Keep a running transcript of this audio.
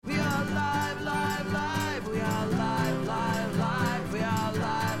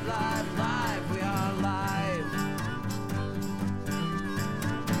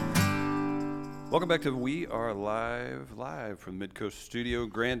Welcome back to We Are Live from Midcoast Studio,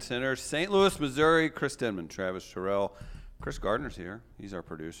 Grand Center, St. Louis, Missouri. Chris Denman, Travis Terrell. Chris Gardner's here. He's our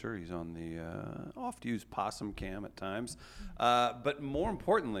producer. He's on the oft-used Possum Cam at times. But more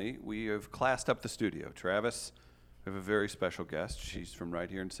importantly, we have classed up the studio. Travis, we have a very special guest. She's from right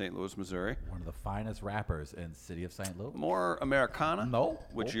here in St. Louis, Missouri. One of the finest rappers in the city of St. Louis. More Americana? No.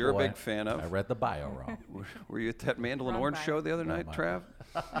 Which Oh, you're boy. a big fan of. I read the bio wrong. Were you at that Mandolin Wrong Orange bio. show the other night, my Trav?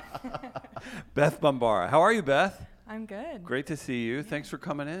 Beth Bombara. How are you, Beth? I'm good. Great to see you. Thanks for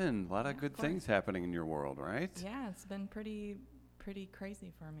coming in. A lot of good things happening in your world, right? Yeah, it's been pretty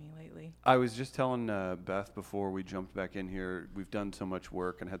crazy for me lately. I was just telling Beth before we jumped back in here, we've done so much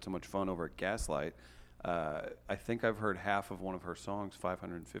work and had so much fun over at Gaslight. I think I've heard half of one of her songs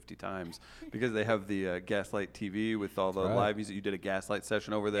 550 times because they have the Gaslight TV with all the Right. live music. You did a Gaslight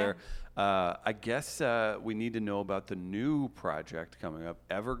session over there. I guess we need to know about the new project coming up,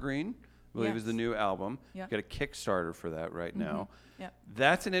 Evergreen. I believe is the Yes. new album. Yep. Got a Kickstarter for that right now. Yep.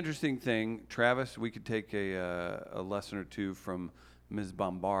 That's an interesting thing. Travis, we could take a lesson or two from Ms.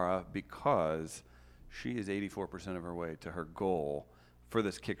 Bombara because she is 84% of her way to her goal for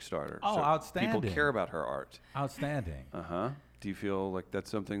this Kickstarter. Oh, so outstanding. People care about her art. Outstanding. Uh-huh. Do you feel like that's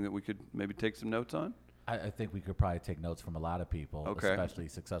something that we could maybe take some notes on? I think we could probably take notes from a lot of people, Okay. especially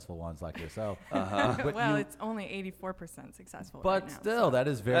successful ones like yourself. Uh-huh. Well, it's only 84% successful. But right now, still, so. that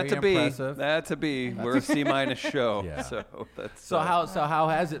is very That's a B. impressive. That's a B. We're a C- show. Yeah. So that's So how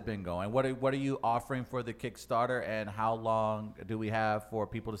has it been going? What are you offering for the Kickstarter, and how long do we have for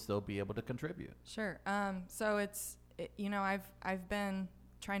people to still be able to contribute? Sure. So I've been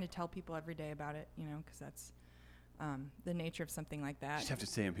trying to tell people every day about it, because that's the nature of something like that. just have to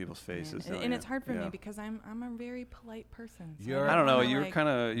say in people's faces. And, don't and you? it's hard for Yeah. me because I'm a very polite person. So You're- I don't know. wanna, You're like- kind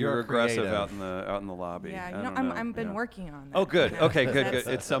of You're aggressive creative. out in the lobby. Yeah, I don't I've been yeah. working on that. Oh, good. Okay, good, That's-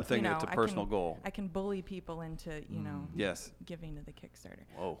 good. It's something. It's a I personal can- goal. I can bully people into, Yes. giving to the Kickstarter.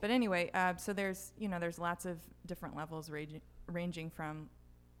 Whoa. But anyway, so there's lots of different levels ranging from,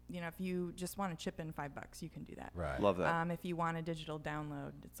 if you just want to chip in $5, you can do that. Right. Love that. If you want a digital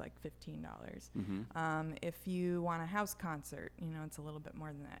download, it's like $15. Mm-hmm. If you want a house concert, it's a little bit more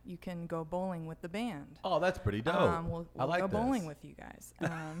than that. You can go bowling with the band. Oh, that's pretty dope. We'll I like go this. bowling with you guys.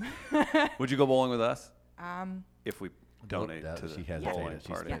 Would you go bowling with us Um, if we donate that- to she the hesitated. bowling She's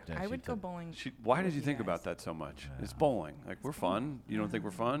party? yeah, picked and I she would go took- bowling. Why did with you think guys. about that so much? It's bowling. Like we're fun. You don't think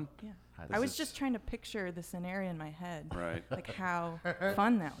we're fun? Yeah. This I was is- just trying to picture the scenario in my head. Right. Like how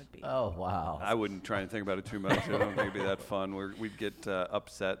fun that would be. Oh, wow. I wouldn't try and think about it too much. I don't think it'd be that fun. We'd get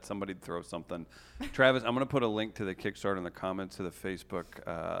upset. Somebody'd throw something. Travis, I'm going to put a link to the Kickstarter in the comments to the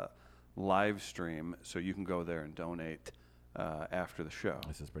Facebook live stream so you can go there and donate after the show.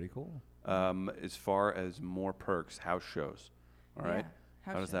 This is pretty cool. As far as more perks, house shows. All right.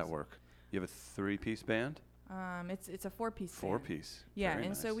 Yeah, How does that shows. work? You have a 3-piece band? It's a 4-piece. band. 4-piece. Yeah, Very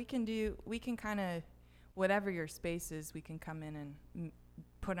and so nice. we can kind of, whatever your space is, we can come in and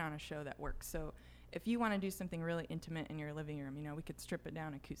put on a show that works. So if you want to do something really intimate in your living room, we could strip it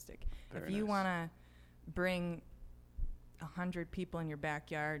down acoustic. Very if you nice. want to bring 100 people in your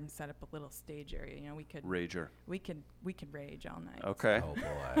backyard and set up a little stage area, we could Rager. we could rage all night. Okay. Oh,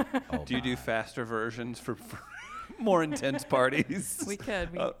 boy. Oh, Do you do my. faster versions for more intense parties? We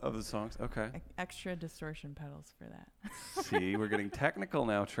could. Of the songs? Okay. Extra distortion pedals for that. See, we're getting technical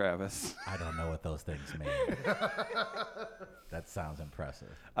now, Travis. I don't know what those things mean. That sounds impressive.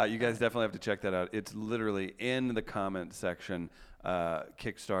 You guys definitely have to check that out. It's literally in the comment section.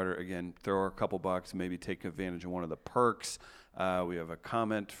 Kickstarter, again, throw a couple bucks, maybe take advantage of one of the perks. We have a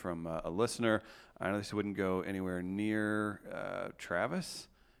comment from a listener. I know this wouldn't go anywhere near Travis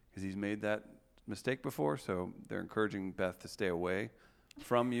because he's made that mistake before, so they're encouraging Beth to stay away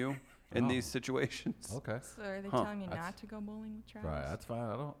from you in Oh. these situations. Okay. So are they Huh. telling me That's- not to go bowling with Travis? Right. That's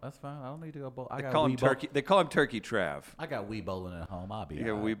fine. That's fine. I don't need to go bowl. I They got call him Wii bowl- Turkey. They call him Turkey Trav. I got Wii bowling at home. I'll be. You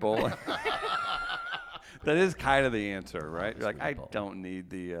got all Wii right. bowling. That is kind of the answer, right? it's You're like, Wii I bowling. don't need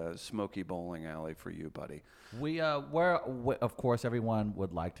the smoky bowling alley for you, buddy. Of course, everyone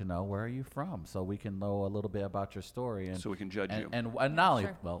would like to know where are you from, so we can know a little bit about your story, and So we can judge you. and not only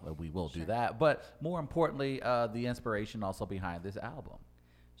Sure. we will do Sure. that, but more importantly, the inspiration also behind this album.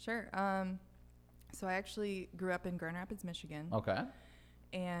 Sure. So I actually grew up in Grand Rapids, Michigan. Okay.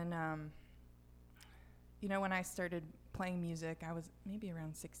 And, when I started playing music, I was maybe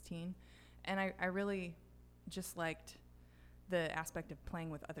around 16. And I really just liked the aspect of playing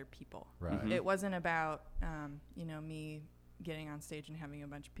with other people. Right. Mhm. It wasn't about, me getting on stage and having a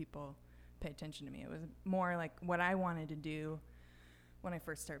bunch of people pay attention to me. It was more like what I wanted to do when I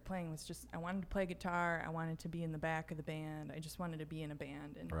first started playing was just I wanted to play guitar. I wanted to be in the back of the band. I just wanted to be in a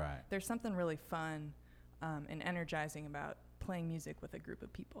band. And Right. there's something really fun and energizing about playing music with a group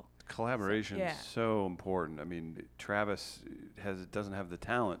of people. Collaboration Yeah. is so important. I mean, Travis doesn't have the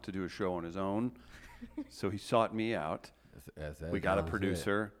talent to do a show on his own, so he sought me out. We got a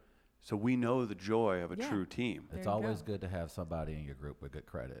producer, so we know the joy of a Yeah. true team. There It's you always go. good to have somebody in your group with good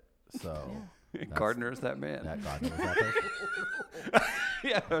credit. So Yeah. And Gardner is that man. that Gardner was that person.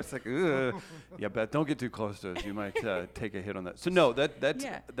 Yeah, I was like, ugh. Yeah, but don't get too close to us. You might take a hit on that. So no, that's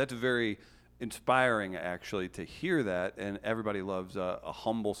Yeah. very inspiring actually to hear that, and everybody loves a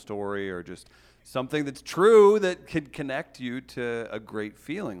humble story or just something that's true that could connect you to a great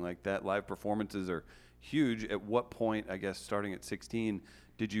feeling like that. Live performances are huge. At what point, I guess, starting at 16,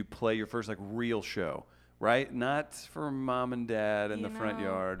 did you play your first like real show? Right, not for mom and dad in You the front know,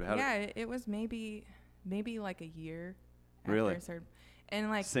 yard. it was maybe like a year after Really? I started. And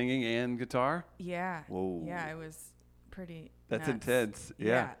like, Singing and guitar. yeah. Whoa. Yeah, it was pretty That's nuts. intense.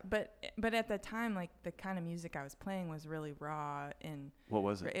 Yeah. But at the time, like the kind of music I was playing was really raw and What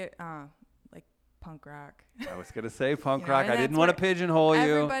was it? like punk rock. I was gonna say punk You know, rock. and I didn't that's want to where pigeonhole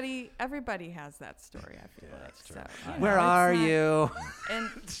you. Everybody has that story. I feel like. that's true. So, I you Where know, are it's not- you? And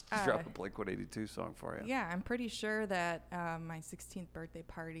Just drop a Blink 182 song for you. yeah, I'm pretty sure that my 16th birthday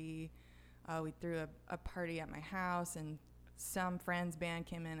party, we threw a party at my house, and some friend's band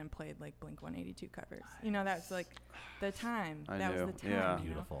came in and played like Blink 182 covers. You know, that's like the time. I that knew, was the time. yeah. you know?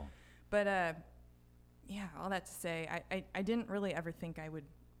 Beautiful. But yeah, all that to say, I didn't really ever think I would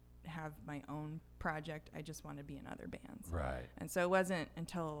have my own project. I just wanted to be in other bands. Right. And so it wasn't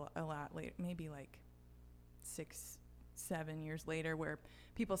until a lot later, maybe like 6-7 years later, where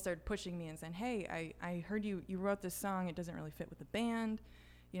people started pushing me and saying, hey, I heard you wrote this song. It doesn't really fit with the band.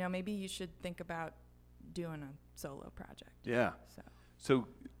 You know, maybe you should think about doing a solo project. Yeah. So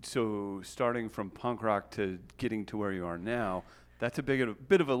starting from punk rock to getting to where you are now, that's a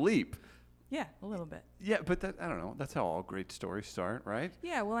bit of a leap. Yeah, a little bit. Yeah, but I don't know. That's how all great stories start, right?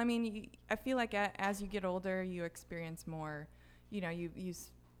 Yeah, well, I mean, I feel like as you get older, you experience more, you know, you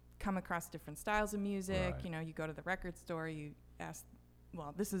come across different styles of music. Right. You know, you go to the record store, you ask,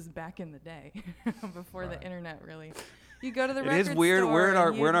 well, this is back in the day, before Right. the internet really. You go to the It record is weird. store. We're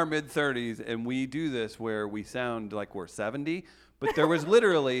and in our mid 30s, and we do this where we sound like we're 70. But there was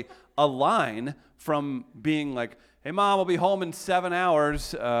literally a line from being like, "Hey, Mom, I'll be home in 7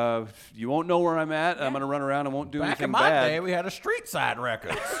 hours. You won't know where I'm at. I'm Yeah. gonna run around and won't do Back anything in my bad." day, we had a street side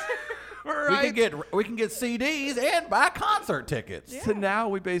records. Right. We can get CDs and buy concert tickets. Yeah. So now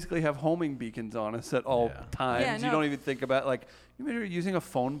we basically have homing beacons on us at all Yeah. times. Yeah, You no. don't even think about like you remember using a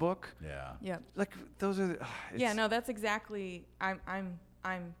phone book. Yeah. Yep. Like those are. Yeah, no, that's exactly.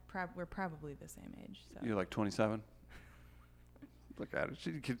 We're probably the same age. So. You're like 27. Look at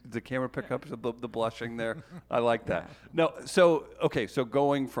it. Did the camera pick up the blushing there? I like that. Yeah. No, so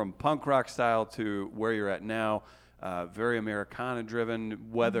going from punk rock style to where you're at now, very Americana driven,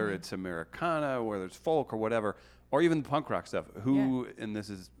 whether Mm-hmm. it's Americana, whether it's folk or whatever, or even punk rock stuff. Who, and this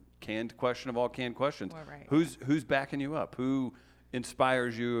is canned question of all canned questions, Well, right. who's backing you up? Who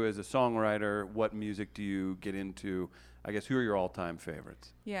inspires you as a songwriter? What music do you get into? I guess who are your all-time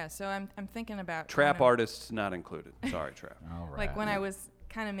favorites? Yeah, so I'm thinking about Trap kind of- artists not included. Sorry, Trap. All right. Like when I was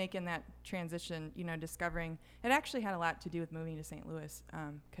kind of making that transition, you know, discovering it actually had a lot to do with moving to St. Louis,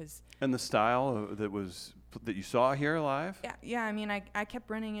 because And the style that you saw here live? yeah, I mean, I kept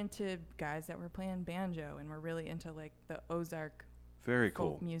running into guys that were playing banjo and were really into like the Ozark Very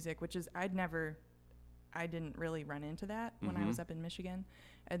folk cool. music, which is I didn't really run into that when I was up in Michigan,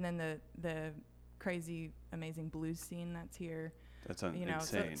 and then the crazy amazing blues scene that's here. That's You know,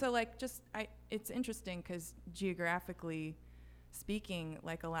 insane. so like just it's interesting because geographically speaking,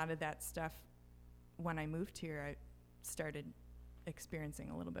 like a lot of that stuff when I moved here, I started experiencing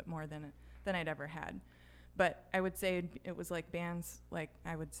a little bit more than I'd ever had. But I would say it was like bands like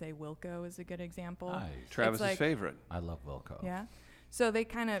I would say Wilco is a good example. Nice. Travis's like- favorite. I love Wilco. Yeah. So they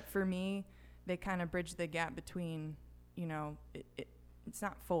kind of, for me, they kind of bridge the gap between, you know, it's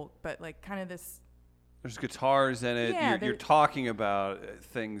not folk, but like kind of this. There's guitars in it. Yeah, you're talking about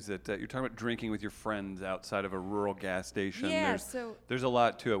things that you're talking about drinking with your friends outside of a rural gas station. Yeah. So There's a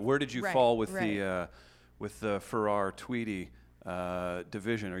lot to it. Where did you Right, fall with right. the Farrar Tweedy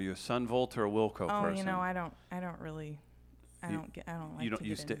division? Are you a Sunvolt or a Wilco oh, person? you know, I don't really. I You- don't like you don't. to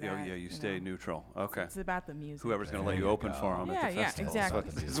You get stay. into Oh that, yeah, you stay know. neutral. Okay. It's about the music. Whoever's going to There let you you open go. for them Yeah, at the yeah, festival. exactly.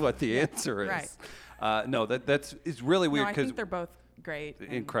 So this is what the answer is. Right. No, it's really weird No, I because think they're both great.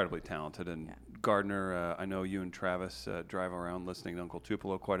 and- incredibly talented. And Yeah. Gardner, I know you and Travis drive around listening to Uncle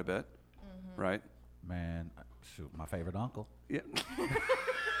Tupelo quite a bit, Mm-hmm. right? Man, shoot, my favorite uncle. Yeah.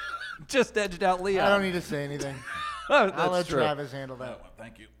 Just edged out Leon. I don't need to say anything. Oh, I'll let that's true. Travis handle that. Well,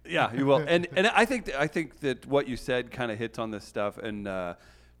 thank you. Yeah, you will. And I think that what you said kind of hits on this stuff. And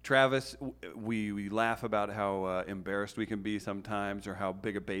Travis, we laugh about how embarrassed we can be sometimes, or how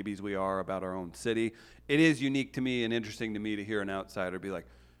big of babies we are about our own city. It is unique to me and interesting to me to hear an outsider be like,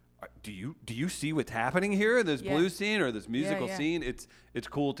 do you see what's happening here in this blues scene or this musical scene? It's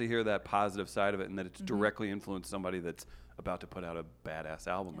cool to hear that positive side of it, and that it's directly influenced somebody that's about to put out a badass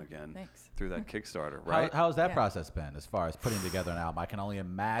album again through that Kickstarter, right? How's that process been as far as putting together an album? I can only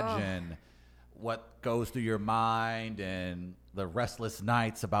imagine what goes through your mind and the restless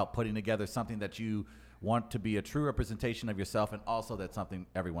nights about putting together something that you want to be a true representation of yourself, and also that's something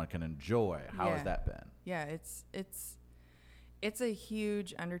everyone can enjoy. How has that been? Yeah, it's a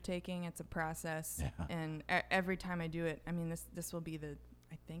huge undertaking. It's a process, and every time I do it, I mean, this will be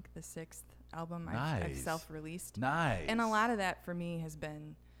I think the 6th album I've self-released. Nice. And a lot of that for me has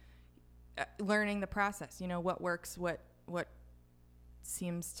been learning the process. You know, what works, what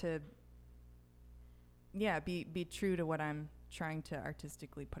seems to be true to what I'm trying to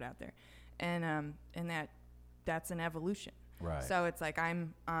artistically put out there, and that's an evolution. Right. So it's like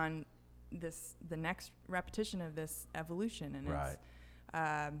I'm on the next repetition of this evolution, and it's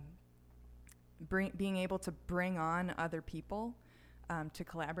being able to bring on other people to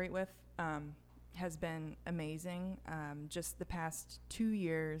collaborate with has been amazing. Just the past 2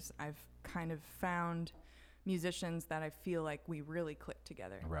 years, I've kind of found musicians that I feel like we really click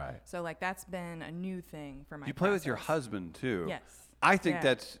together. Right. So like that's been a new thing for my You play with process. your husband too. Yes. I think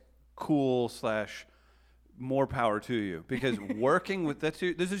that's cool / more power to you, because working with this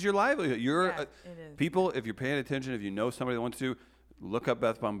is your livelihood. You're it is. people, if you're paying attention, if you know somebody that wants to, look up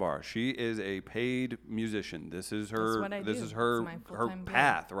Beth Bombar. She is a paid musician. This is her It's her my full-time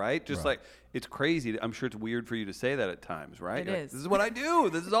path, right? Just like, it's crazy. I'm sure it's weird for you to say that at times, right? It You're like, is. this is what I do.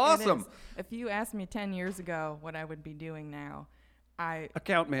 This is awesome. It is. If you asked me 10 years ago what I would be doing now,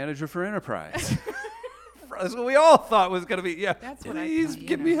 Account manager for Enterprise. That's what we all thought was going to be. Yeah, That's what I please thought,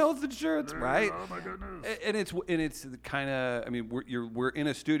 give you me know. health insurance, right? Oh my goodness! And it's kind of. I mean, we're in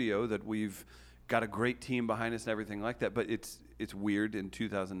a studio that we've got a great team behind us and everything like that. But it's weird in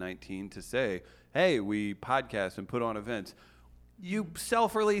 2019 to say, hey, we podcast and put on events. You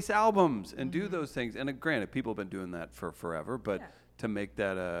self-release albums and do those things. And granted, people have been doing that for forever, but to make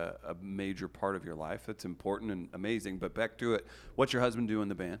that a major part of your life, that's important and amazing. But back to it, what's your husband do in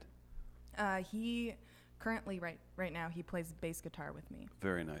the band? He currently right now he plays bass guitar with me.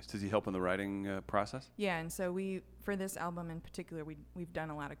 Very nice. Does he help in the writing process? Yeah, and so for this album in particular, we've done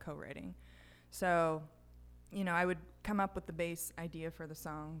a lot of co-writing. So, you know, I would come up with the bass idea for the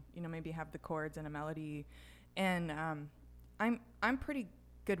song, you know, maybe have the chords and a melody, and I'm pretty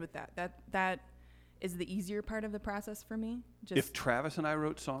good with that. That is the easier part of the process for me. If Travis and I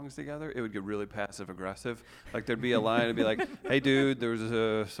wrote songs together, it would get really passive aggressive. Like there'd be a line, it'd be like, "Hey, dude,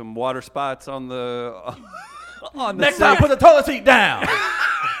 there's some water spots on the Next time, put the toilet seat down.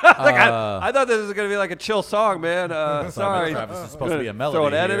 I thought this was gonna be like a chill song, man. Sorry, Travis is supposed to be a melody. Throw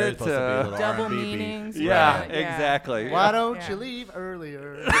an edit here. it. It's supposed to be a little double R&B beat. meanings. Yeah, right? exactly. Why don't Yeah. you leave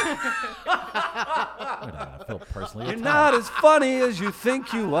earlier? I feel personally You're attacked. not as funny as you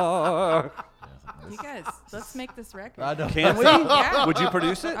think you are. You guys, let's make this record. I know. Can we? Yeah. Would you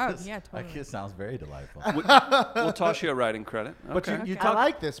produce it? Oh yeah, totally. It sounds very delightful. We'll toss you a writing credit. But Okay. you I talk.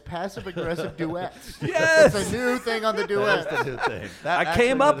 like this passive-aggressive duets. Yes! It's a new thing on the That's duet. the new thing. I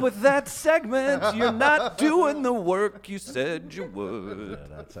came up with that segment. You're not doing the work you said you would.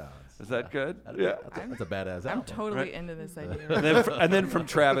 Yeah, that sounds. Is that good? Yeah. That's a badass I'm album. totally into this idea. And then from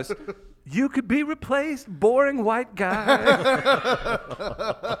Travis, you could be replaced, boring white guy.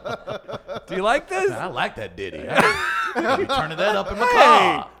 Do you like this? I like that ditty. I'll be turning that up in my Hey,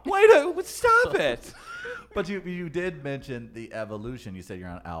 car. stop it. But you did mention the evolution. You said you're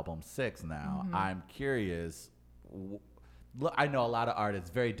on album 6 now. I'm curious. Look, I know a lot of art.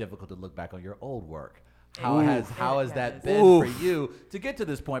 It's very difficult to look back on your old work. How has that been for you to get to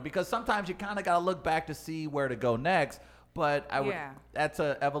this point? Because sometimes you kind of got to look back to see where to go next. But that's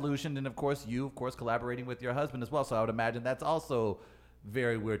an evolution, and of course collaborating with your husband as well. So I would imagine that's also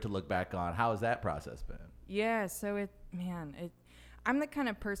very weird to look back on. How has that process been? Yeah, so I'm the kind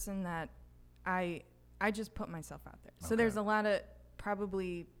of person that I just put myself out there. So there's a lot of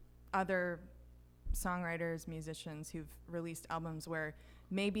probably other songwriters, musicians who've released albums where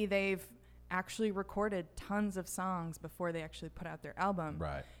maybe they've actually recorded tons of songs before they actually put out their album.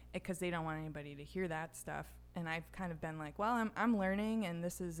 Right. Because they don't want anybody to hear that stuff. And I've kind of been like, well, I'm learning, and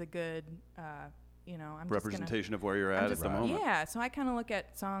this is a good you know, I'm Representation of where you're I'm at just the moment. Yeah, so I kind of look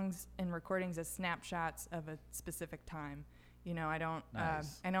at songs and recordings as snapshots of a specific time. You know, I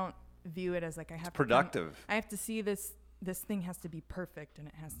don't view it as like I have productive. I have to see this thing has to be perfect and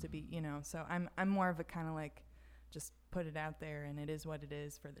it has to be, you know. So I'm more of a kind of like just put it out there and it is what it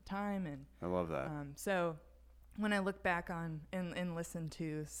is for the time. And I love that. So when I look back on and listen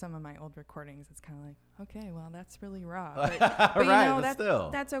to some of my old recordings, it's kind of like, okay, well, that's really raw. But Right, you know, but still.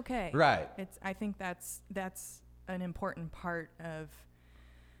 that's okay. Right. I think that's an important part of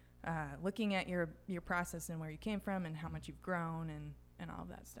looking at your process and where you came from and how much you've grown and all of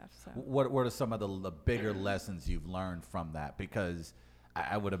that stuff. So What are some of the bigger lessons you've learned from that? Because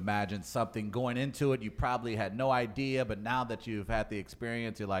I would imagine something going into it, you probably had no idea, but now that you've had the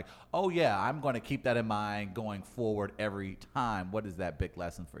experience, you're like, oh yeah, I'm going to keep that in mind going forward every time. What is that big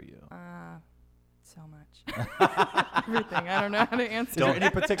lesson for you? so much. Everything. I don't know how to answer. Is there any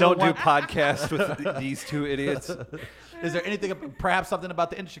particular Don't do one? podcasts with these two idiots. Is there anything, perhaps something about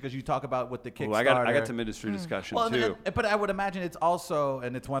the industry? Because you talk about with the Kickstarter. Ooh, I got some industry discussion Well, too. but I would imagine it's also,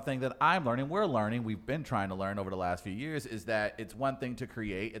 and it's one thing that I'm learning, we're learning, we've been trying to learn over the last few years, is that it's one thing to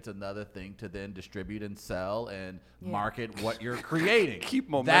create, it's another thing to then distribute and sell and market what you're creating. Keep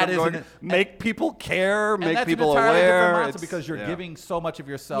That momentum is going. Make people care. and Make that's people an entirely aware. different mindset It's- because you're yeah. giving so much of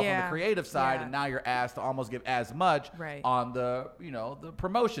yourself on Yeah. the creative side, Yeah. and now you're asked to almost give as much Right. on the the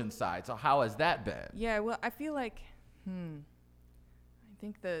promotion side. So how has that been? Yeah, well, I feel like, I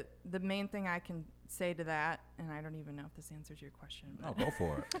think the main thing I can say to that, and I don't even know if this answers your question. Oh, But go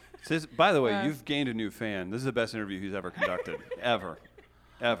for it. Says, by the way, you've gained a new fan. This is the best interview he's ever conducted, ever.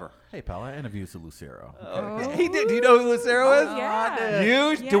 Hey, pal, I interviewed Lucero. He did. Do you know who Lucero is?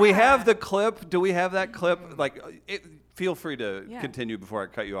 yeah. Do we have Yeah. the clip? Do we have that clip? Like, feel free to Yeah. continue before I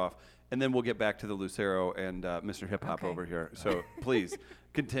cut you off, and then we'll get back to the Lucero and Mr. Hip Hop Okay. over here. So please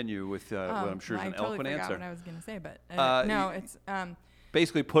continue with what I'm sure is I an totally eloquent forgot answer. what I was going to say, but you- no, it's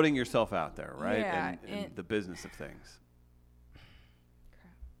Basically, putting yourself out there, right? Yeah, in and- the business of things.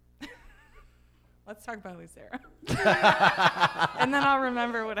 crap. Let's talk about Lucero, and then I'll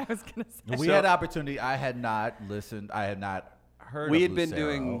remember what I was going to say. We So- had opportunity. I had not listened. I had not heard We of had been Lucero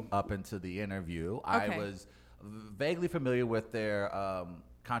doing- up into the interview. I Okay. was vaguely familiar with their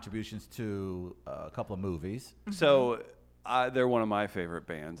contributions to a couple of movies. So they're one of my favorite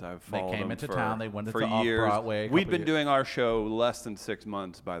bands. I've They followed came them into for, town. They went for into years. Off-Broadway a We'd couple been years. doing our show less than 6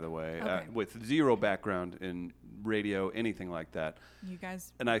 months, by the way, Okay. with zero background in radio, anything like that. You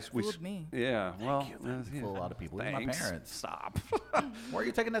guys And we fooled me. Yeah, well, Fool a lot of people. Even my Thanks. parents. Stop. Where are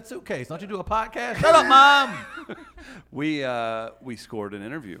you taking that suitcase? Don't you do a podcast? Shut up, Mom. We scored an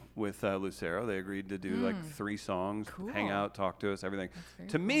interview with Lucero. They agreed to do like 3 songs, hang Cool. out, talk to us, everything. very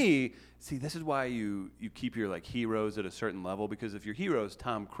To cool. me, see, this is why you keep your like heroes at a certain level, because if your heroes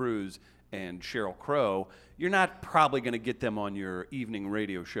Tom Cruise and Sheryl Crow, you're not probably going to get them on your evening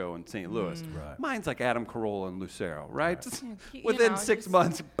radio show in St. Louis. Right. Mine's like Adam Carolla and Lucero, right? Just Yeah, you within know, 6 just-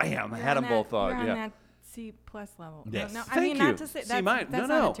 months, bam, You're had on them both on. You're on Yeah. that C plus level. Yes. No, I Thank mean, you. not to say C that's, minus. that's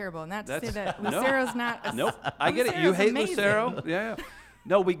No, no. not terrible. Not to say That's- that no. Lucero's not. Nope, I get it. You Lucero's hate amazing. Lucero. Yeah.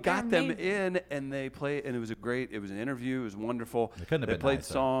 No, we got them amazing. in, and they played, and it was it was an interview. It was wonderful. They couldn't have They been played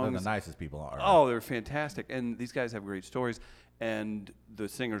nicer. They're songs. the nicest people on earth. Oh, they're fantastic, and these guys have great stories. And the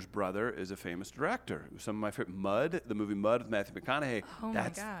singer's brother is a famous director. Some of my favorite, Mud, the movie Mud with Matthew McConaughey. Oh my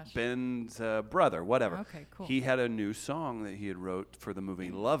That's gosh. Ben's brother. Whatever. Okay, cool. He had a new song that he had wrote for the movie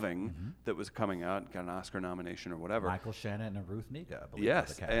Loving that was coming out, got an Oscar nomination or whatever. Michael Shannon and Ruth Negga, I believe. Yes,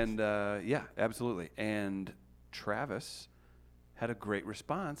 were the cast. and yeah, absolutely. And Travis had a great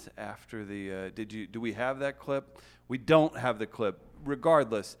response after the. Do we have that clip? We don't have the clip.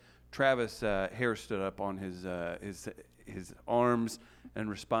 Regardless, Travis hair stood up on his arms and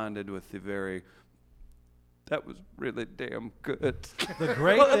responded with the very. That was really damn good. The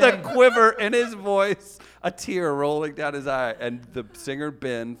great the thing- quiver in his voice, a tear rolling down his eye, and the singer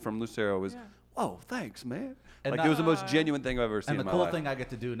Ben from Lucero was, "Oh, thanks, man." And Like it was the most genuine thing I've ever seen And in the my cool life. thing I get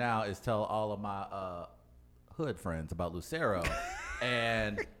to do now is tell all of my hood friends about Lucero.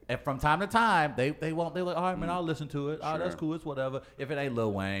 and from time to time, they're like, all right, man, I'll listen to it. Oh, that's Sure. cool. It's whatever. If it ain't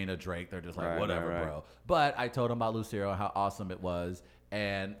Lil Wayne or Drake, they're just like, Right, whatever, right, right. bro. But I told them about Lucero, how awesome it was.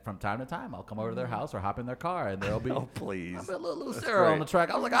 And from time to time, I'll come over to their house or hop in their car, and there'll be Oh, please. a little Lucero on great. the track.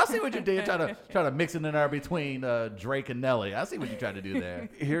 I was like, I see what you did, try to mix it in there between Drake and Nelly. I see what you tried to do there.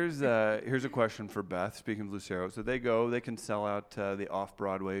 Here's a question for Beth. Speaking of Lucero, so they can sell out the off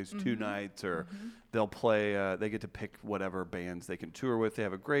Broadways 2 nights, or they'll play. They get to pick whatever bands they can tour with. They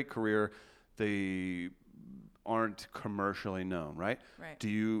have a great career. They aren't commercially known, right? Right. Do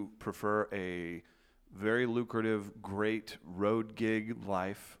you prefer a very lucrative, great road gig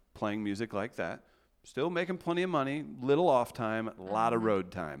life playing music like that still making plenty of money, little off time, a lot of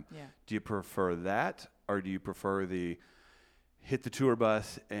road time. Yeah. Do you prefer that, or do you prefer the hit the tour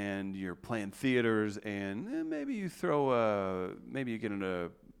bus and you're playing theaters and maybe you maybe you get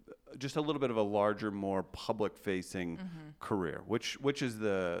into just a little bit of a larger, more public-facing career? Which is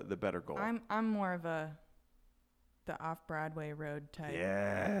the better goal? I'm more of the off-Broadway road type.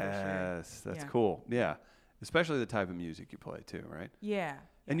 Yes, that's Yeah. cool. Yeah, especially the type of music you play too, right? Yeah.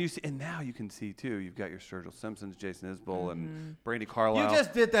 And you see, and now you can see too. You've got your Sturgill Simpsons, Jason Isbell, and Brandy Carlisle. You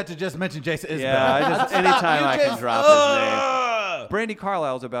just did that to just mention Jason Isbell. yeah, I just anytime I can drop his name. Brandy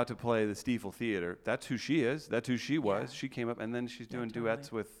Carlisle's about to play the Stiefel Theater. That's who she is. That's who she was. Yeah. She came up, and then she's doing totally.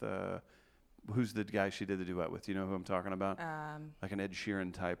 duets with. Who's the guy she did the duet with? Do you know who I'm talking about? Like an Ed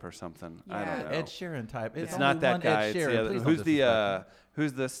Sheeran type or something. I Yeah. don't know. Ed Sheeran type. It's only not that one guy. Ed It's the Sheeran. other. Please don't Who's the disrespect him.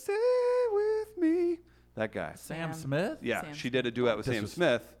 Who's the Stay With Me? That guy. Sam Smith? Yeah, Sam she did a duet with This Sam was-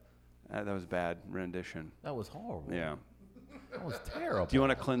 Smith. That was bad rendition. That was horrible. Yeah. That was terrible. Do you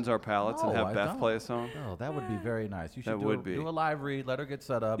want to cleanse our palates and No, have I Beth don't. play a song? Oh, that would be very nice. You should That do, would be. do a live read. Let her get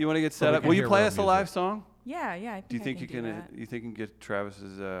set up. You want to get so set we up? can Will you hear play real us a live music. song? Yeah. I Do you think you can? can? You think you can get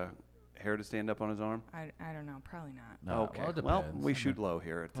Travis's hair to stand up on his arm? I don't know. Probably not. No, Okay. well, it Well, depends. we I shoot mean, low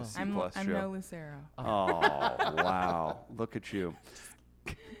here at the C I'm Plus no show. Lucero. Oh wow! Look at you,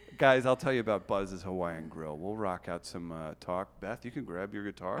 guys. I'll tell you about Buzz's Hawaiian Grill. We'll rock out some talk. Beth, you can grab your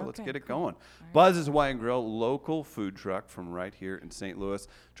guitar. Let's Okay, get it cool. going. Buzz's Hawaiian Grill, local food truck from right here in St. Louis.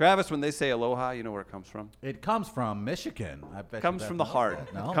 Travis, when they say aloha, you know where it comes from? It comes from Michigan. I bet you Comes Beth from the knows heart.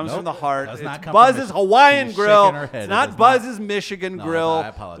 that. No, Comes nope. from the heart. Does It's not come from Buzz's Michigan. Hawaiian She's Grill. shaking her head. It's It not does Buzz's Michigan No, Grill. I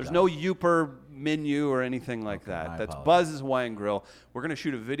apologize. There's no Youper menu or anything like Okay, that. I That's apologize. Buzz's Hawaiian Grill. We're gonna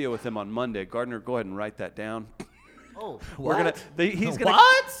shoot a video with them on Monday. Gardner, go ahead and write that down. Oh, We're gonna. What? He's gonna.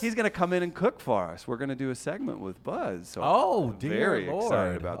 What? He's gonna come in and cook for us. We're gonna do a segment with Buzz. So Oh, I'm dear very Lord.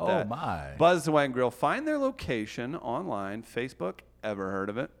 excited about Oh, that. my. Buzz Hawaiian Grill. Find their location online, Facebook. Ever heard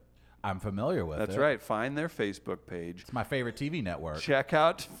of it? I'm familiar with it. That's right. Find their Facebook page. It's my favorite TV network. Check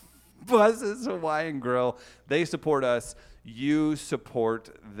out Buzz's Hawaiian Grill. They support us. You support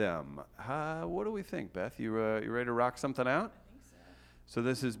them. What do we think, Beth? You ready to rock something out? So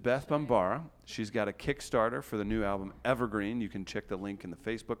this is Beth Bambara. She's got a Kickstarter for the new album Evergreen. You can check the link in the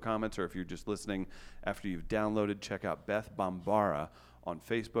Facebook comments, or if you're just listening after you've downloaded, check out Beth Bambara on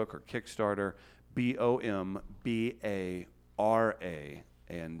Facebook or Kickstarter, BOMBARA.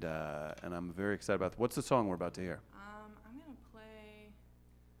 And I'm very excited about what's the song we're about to hear? I'm gonna play.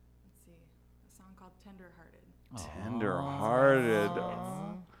 Let's see, a song called "Tenderhearted." Tenderhearted.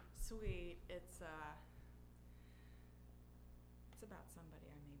 It's sweet. It's about somebody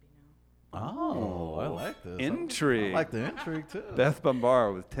I maybe know. Oh, I like this. Intrigue. I like the intrigue too. Beth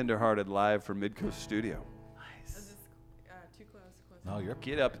Bambara with Tenderhearted live from Midcoast Studio. Is this too close? No, you're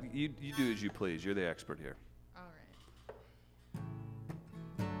Get up. You do as you please. You're the expert here. All right.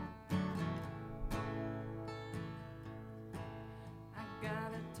 I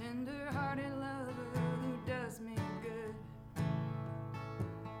got a tender-hearted lover who does me good.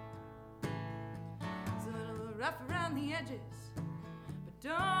 He's a little rough around the edges, but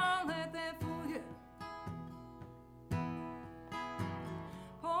don't let that fool you.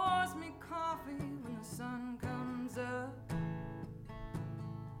 Pours me coffee when the sun comes up.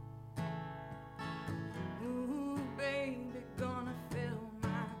 Ooh, baby, gonna fill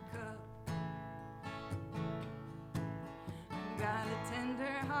my cup. I got a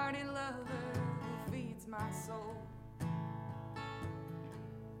tender-hearted lover who feeds my soul.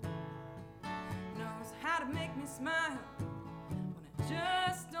 Knows how to make me smile when I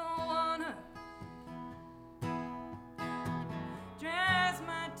just don't wanna. Dries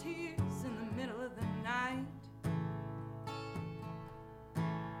my tears in the middle of the night.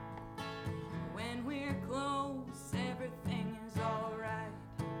 When we're close, everything is alright.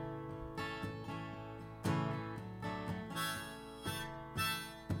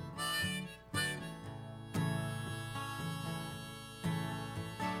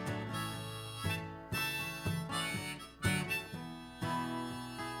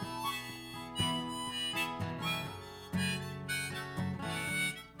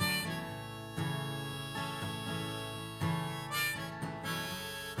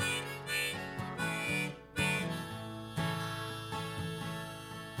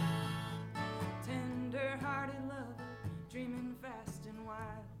 Tender-hearted lover, dreaming fast and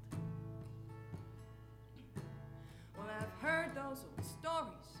wild. Well, I've heard those old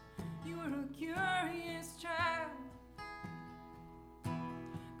stories. You were a curious child,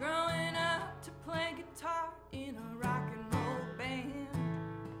 growing up to play guitar in a rock and roll band.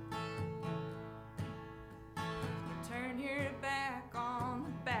 You turn your back on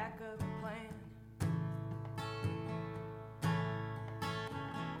the backup plan.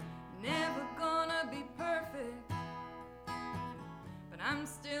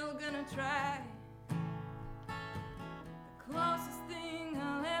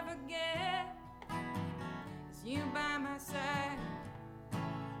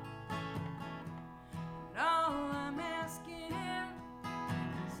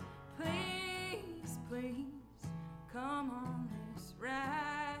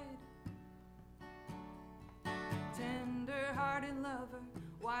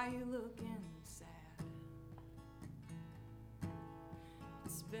 Why you looking sad?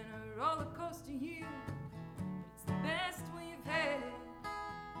 It's been a roller coaster year, but it's the best we've had.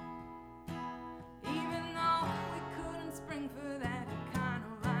 Even though we couldn't spring for that kind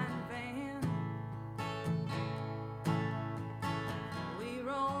of line van, we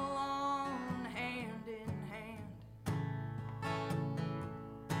roll on hand in hand.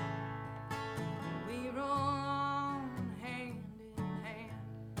 We roll on hand in hand.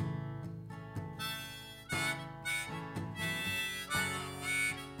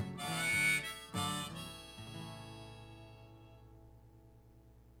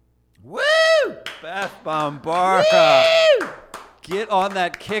 Woo! Beth Bombara. Get on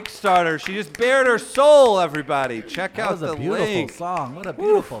that Kickstarter. She just bared her soul, everybody. Check That out was a the beautiful link. song. What a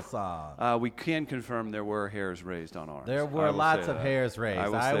beautiful song. We can confirm there were hairs raised on ours. There I were will lots say of that. hairs raised. I,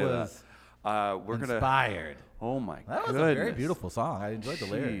 will I say was that. We're gonna. inspired. Oh my That was goodness. a very beautiful song. I enjoyed the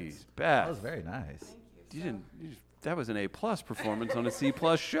lyrics. Jeez, That Beth. was very nice. That was an A+ performance on a C+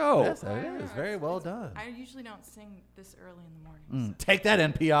 show. Yes, it is. Very well done. I usually don't sing this early in the morning. Take that,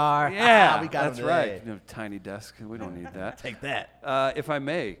 NPR. Yeah, we got that's him right. today. You know, tiny desk. We don't need that. Take that. If I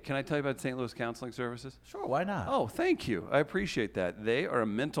may, can I tell you about St. Louis Counseling Services? Sure, why not? Oh, thank you. I appreciate that. They are a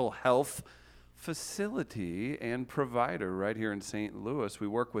mental health facility and provider right here in St. Louis. We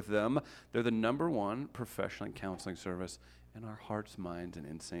work with them. They're the #1 professional counseling service in our hearts, minds, and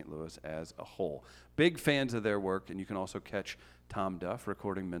in St. Louis as a whole. Big fans of their work, and you can also catch Tom Duff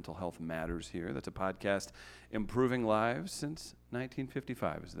recording Mental Health Matters here. That's a podcast improving lives since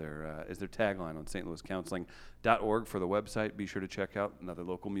 1955 is their tagline on stlouiscounseling.org for the website. Be sure to check out another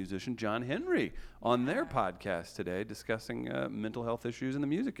local musician, John Henry, on their podcast today discussing mental health issues in the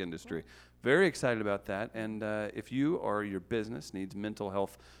music industry. Very excited about that. And if you or your business needs mental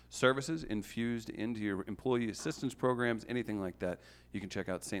health services infused into your employee assistance programs, anything like that, you can check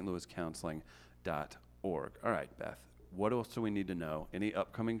out stlouiscounseling.org. All right, Beth, what else do we need to know? Any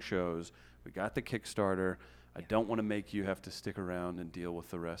upcoming shows? We got the Kickstarter. I don't want to make you have to stick around and deal with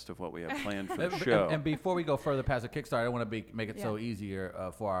the rest of what we have planned for the show. And before we go further past the Kickstarter, I want to make it so Yeah.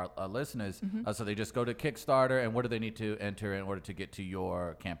 easier for our listeners. So they just go to Kickstarter, and what do they need to enter in order to get to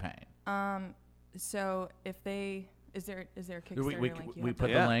your campaign? So if they is there a Kickstarter We link? You we have put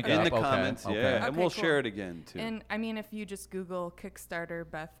to- the link in up. the Okay, comments, okay. yeah, and Okay, we'll cool. share it again too. And I mean, if you just Google Kickstarter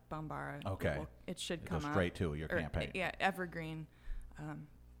Beth Bombara, Okay. it should It come goes up. straight to your Or, campaign. Yeah, Evergreen,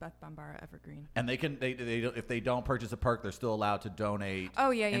 Beth Bombara Evergreen. And they can if they don't purchase a perk, they're still allowed to donate Oh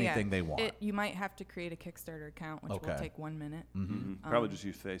yeah, anything they want. You might have to create a Kickstarter account, which Okay. will take 1 minute. Probably just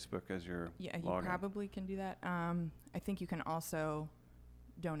use Facebook as your Yeah, you login. probably can do that. I think you can also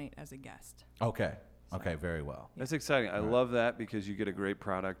donate as a guest. Okay. Okay, very well. That's exciting. I love that because you get a great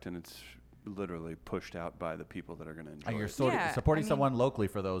product and it's literally pushed out by the people that are going to enjoy And you're it. sort of Yeah, supporting I mean- someone locally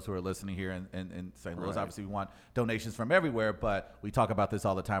for those who are listening here in St. Louis. Right. Obviously, we want donations from everywhere, but we talk about this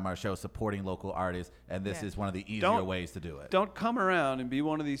all the time on our show, supporting local artists, and this Yeah. is one of the easier Don't- ways to do it. Don't come around and be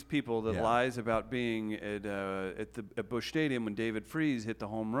one of these people that Yeah. lies about being at Busch Stadium when David Freese hit the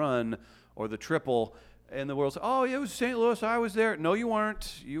home run or the triple. And the world says, oh, yeah, it was St. Louis. I was there. No, you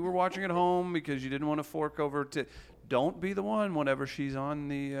weren't. You were watching at home because you didn't want to fork over to. Don't be the one whenever she's on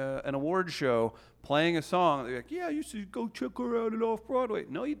an award show playing a song. They're like, yeah, you should go check her out at Off Broadway.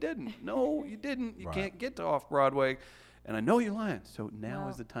 No, you didn't. No, you didn't. You Right. can't get to Off Broadway. And I know you're lying. So now Well-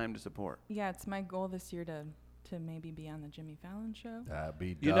 is the time to support. Yeah, it's my goal this year to maybe be on the Jimmy Fallon show. That'd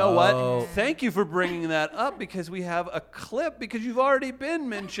be You know what? dope. Thank you for bringing that up because we have a clip because you've already been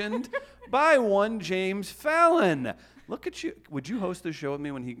mentioned by one James Fallon. Look at you. Would you host the show with me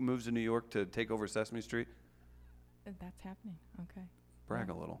when he moves to New York to take over Sesame Street? That's happening. Okay. Brag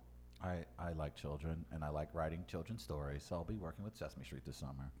a little. I like children, and I like writing children's stories, so I'll be working with Sesame Street this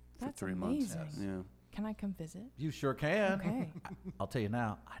summer. For That's 3 months. amazing. Yeah. Can I come visit? You sure can. Okay. I'll tell you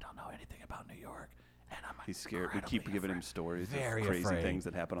now, I don't know anything about New York, and I'm He's scared. We incredibly keep giving him afraid. stories Very of crazy afraid. things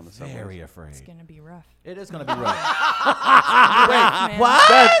that happen on the subway. Very It's afraid. gonna be rough. It is going to be rough. Man.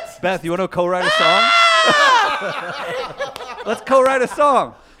 Beth, you want to co-write a song? Let's co-write a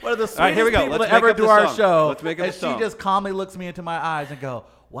song. One of the All right, sweetest here we go. people Let's to ever make up do the our song. show. Let's make up and the song. she just calmly looks me into my eyes and go,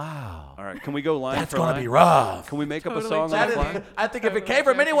 wow. All right. Can we go line That's for going line? to be rough. Can we make up a Totally song on That the is- fly? I think if it Totally came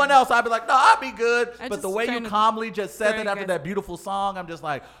from joking. anyone else, I'd be like, no, I'll be good. I But the just way you trying to calmly just said throw it you after guys- that beautiful song, I'm just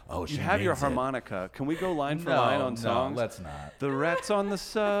like, oh, she You have your means it. harmonica. Can we go line for No, line on no, songs? let's not. The rats on the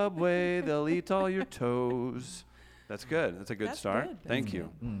subway, they'll eat all your toes. That's good. That's a good That's start. good. Thank That's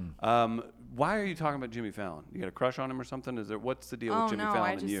you. Why are you talking about Jimmy Fallon? You got a crush on him or something? What's the deal Oh with Jimmy no, Fallon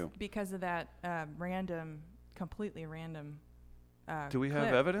I and just you? because of that completely random Do we have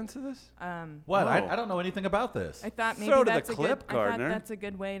clip. evidence of this? What? Oh. I don't know anything about this. I thought maybe Throw to the that's a clip, good. I thought Gardner. that's a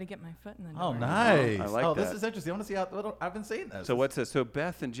good way to get my foot in the door. Oh, nice. I like this that. is interesting. I want to see how. I haven't seen this. So what's this? So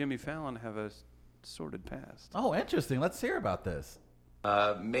Beth and Jimmy Fallon have a sordid past. Oh, interesting. Let's hear about this.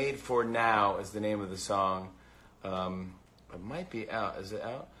 Made for Now is the name of the song. It might be out. Is it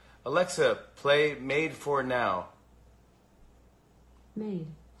out? Alexa, play Made for Now. Made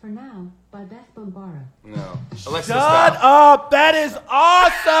for Now by Beth Bombara. No. Alexa, Shut stop. up! That is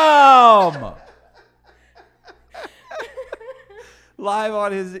awesome. Live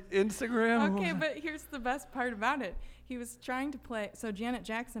on his Instagram. Okay, but here's the best part about it. He was trying to play. So Janet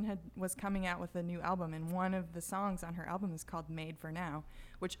Jackson was coming out with a new album, and one of the songs on her album is called "Made for Now,"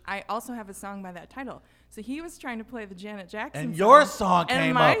 which I also have a song by that title. So he was trying to play the Janet Jackson And song, your song and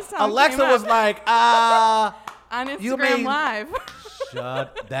came my up. song Alexa came was up like, on you Instagram mean- Live.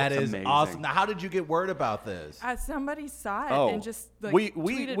 shut. That That's is amazing. awesome. Now, how did you get word about this? Somebody saw it Oh, and just like we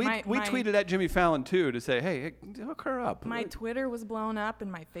tweeted my tweeted at Jimmy Fallon too to say, hey, hook her up. my Twitter was blown up and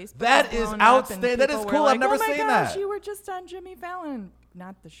my Facebook. That was is blown up, and outstanding. That is people were cool. I've like, never oh my seen gosh, that." You were just on Jimmy Fallon,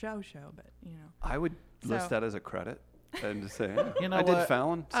 not the show, but you know. I would list So- that as a credit and just say, You know I what? did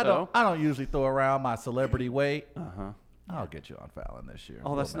Fallon. I So don't usually throw around my celebrity weight. Uh-huh. I'll get you on Fallon this year.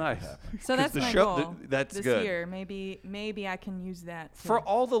 Oh, We'll that's make it nice. happen. So 'Cause that's the my show- goal. that's this good. year. Maybe I can use that to, For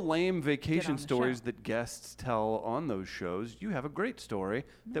all the lame vacation on the stories show. that guests tell on those shows, you have a great story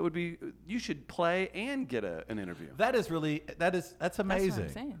that would be you should play and get an interview. That is really that's That's amazing. what I'm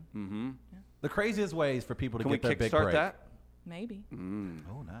saying. Mm-hmm. The craziest ways for people to Can we get their big kickstart break. that? Maybe.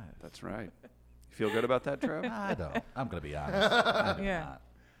 Oh, nice. That's right. You feel good about that, Trev? I don't. I'm gonna be honest. I do Yeah. not.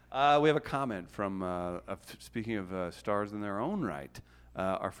 We have a comment from, speaking of stars in their own right,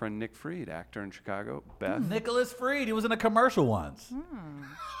 our friend Nick Freed, actor in Chicago. Beth. Nicholas Freed. He was in a commercial once.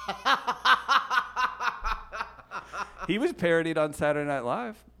 He was parodied on Saturday Night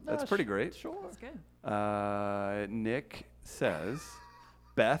Live. That's pretty great. Sure. That's good. Nick says,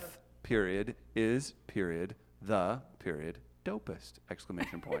 Beth, period, is, period, the, period, dopest,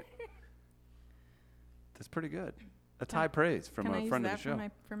 exclamation point. That's pretty good. That's high praise from Can I a use friend of that the show.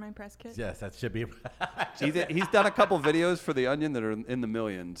 for my press kit? Yes, that should be. He's done a couple videos for The Onion that are in the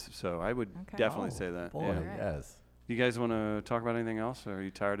millions, so I would Okay. definitely Oh, say that. Boy, Yeah. Alright. yes. You guys want to talk about anything else, or are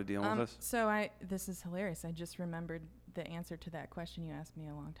you tired of dealing with this? So this is hilarious. I just remembered the answer to that question you asked me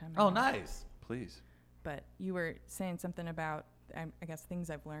a long time ago. Oh, nice. Please. But you were saying something about, I guess, things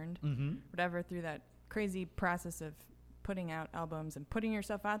I've learned, Mm-hmm. whatever, through that crazy process of putting out albums and putting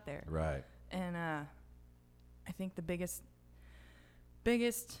yourself out there. Right. And I think the biggest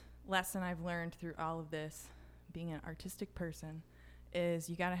lesson I've learned through all of this, being an artistic person, is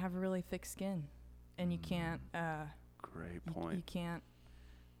you got to have a really thick skin, and you can't. Great You point. can't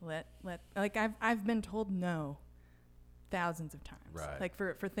let like I've been told no thousands of times. Right. Like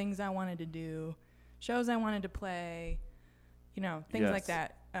for things I wanted to do, shows I wanted to play, things like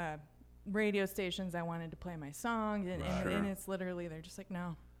Yes. that. Radio stations I wanted to play my songs, and, Right. and it's literally they're just like,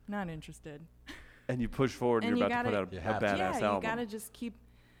 no, not interested. And you push forward, and And you're you about to put gotta- out You a have to. badass yeah, album. you gotta just keep.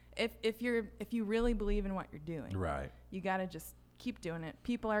 If you really believe in what you're doing, Right. you gotta just keep doing it.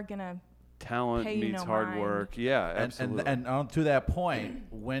 People are gonna. Talent pay you meets no hard mind. work. Yeah, And absolutely. and on to that point,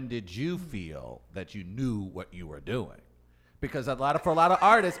 when did you feel that you knew what you were doing? Because for a lot of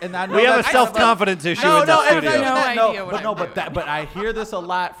artists, and I know we have a that's- self-confidence issue No, in the no, and studio. I have no idea what I'm doing. but I hear this a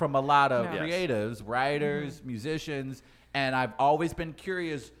lot from a lot of No. Yes. creatives, writers, musicians, and I've always been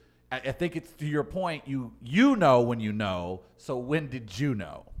curious. I think it's to your point. You know when you know. So when did you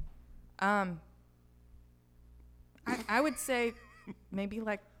know? I would say maybe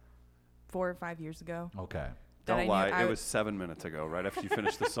like 4 or 5 years ago. Okay. that I Don't knew lie. I It would- was 7 minutes ago, right after you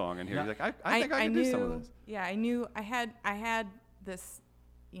finished the song. And here Yeah. you're like, I think I can do some of this. Yeah, I knew I had this,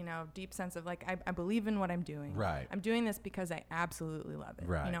 deep sense of like I believe in what I'm doing. Right. I'm doing this because I absolutely love it.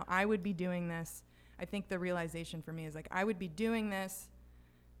 Right. I would be doing this. I think the realization for me is like I would be doing this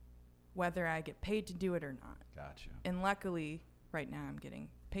whether I get paid to do it or not. Gotcha. And luckily, right now I'm getting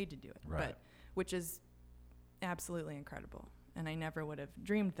paid to do it. Right. But which is absolutely incredible. And I never would have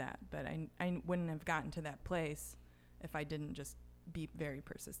dreamed that, but I wouldn't have gotten to that place if I didn't just be very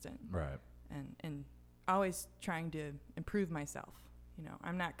persistent Right. and always trying to improve myself.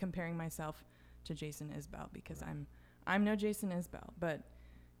 I'm not comparing myself to Jason Isbell because I'm no Jason Isbell, but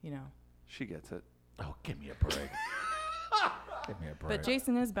She gets it. Oh, give me a break. Give me a break. but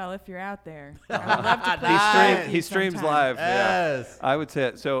Jason Isbell, if you're out there, I would love to play with you He streams sometime. live. Yeah. Yes. I would say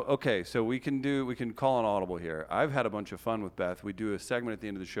it. So okay, so we can call an audible here. I've had a bunch of fun with Beth. We do a segment at the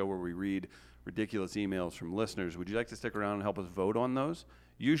end of the show where we read ridiculous emails from listeners. Would you like to stick around and help us vote on those?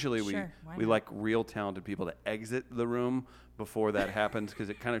 Usually Sure, why we not? like real talented people to exit the room before that happens because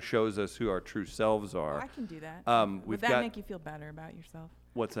it kind of shows us who our true selves Oh, are. I can do that. We've Would that got- make you feel better about yourself?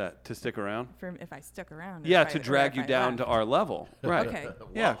 What's that? To stick around? If I stuck around? or Yeah, if I- to or drag if you I down left? to our level. Right. Okay.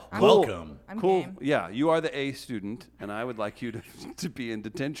 Yeah. I'm- Cool. Welcome. I'm Cool. game. Yeah, you are the A student, and I would like you to be in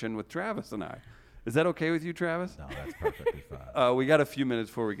detention with Travis and I. Is that okay with you, Travis? No, that's perfectly fine. We got a few minutes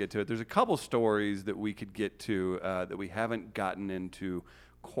before we get to it. There's a couple stories that we could get to that we haven't gotten into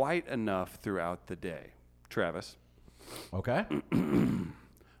quite enough throughout the day. Travis, Okay.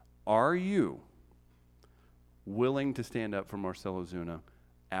 are you willing to stand up for Marcelo Zuna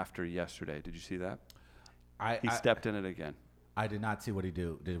after yesterday? Did you see that? He stepped in it again. I did not see what he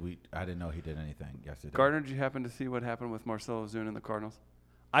do. I didn't know he did anything yesterday. Gardner, did you happen to see what happened with Marcelo Zuna and the Cardinals?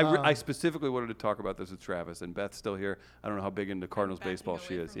 I specifically wanted to talk about this with Travis, and Beth's still here. I don't know how big into Cardinals backing baseball away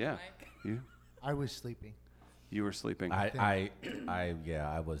she is. from the Yeah, mic. I was sleeping. you were sleeping. I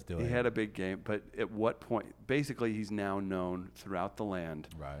was doing. He had a big game, but at what point? Basically, he's now known throughout the land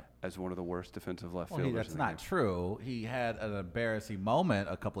Right. as one of the worst defensive left Well, fielders. that's in the not game. true. He had an embarrassing moment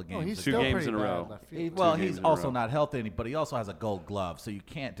a couple of games Oh, he's ago. Two still games pretty in a bad row. left He- field. well, games he's in a also row. not healthy, but he also has a Gold Glove, so you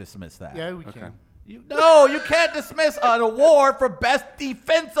can't dismiss that. Yeah, we Okay. can. No, you can't dismiss an award for best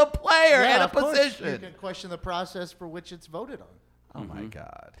defensive player Yeah, at a of course. position. You can question the process for which it's voted on. Oh my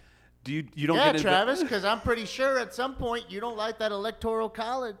God. Do you don't Yeah, get into Travis, because I'm pretty sure at some point you don't like that electoral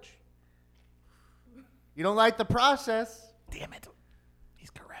college. You don't like the process, Damn it. He's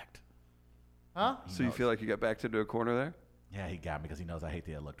correct. huh? So you feel like you got backed into a corner there? Yeah, he got me because he knows I hate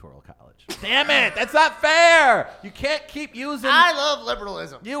the electoral college. Damn it. That's not fair. You can't keep using. I love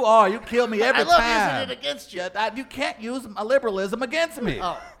liberalism. You are. You kill me every I love time. using it against you. Yeah, you can't use my liberalism against me.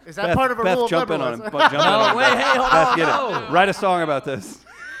 Oh, is that part of a Beth, rule of jump in on liberalism? him. Jump in on No, him. wait, hey, hold Beth, on. get No. it. Write a song about this.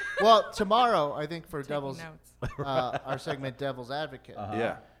 Well, tomorrow, I think for Taking Devil's, notes. our segment Devil's Advocate,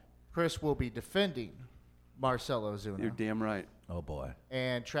 Yeah, Chris will be defending Marcelo Zuna. you're damn right. Oh, boy.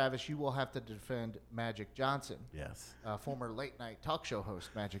 And Travis, you will have to defend Magic Johnson, Yes. former late night talk show host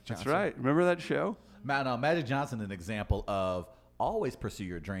Magic That's Johnson. right. Remember that show? No, Magic Johnson is an example of always pursue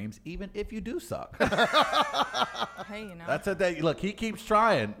your dreams, even if you do suck. Hey, you know. That's a day. Look, he keeps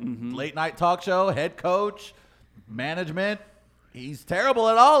trying. Late night talk show, head coach, management. He's terrible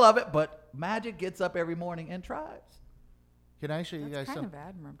at all of it, but Magic gets up every morning and tries. Can I show you That's guys kind some? of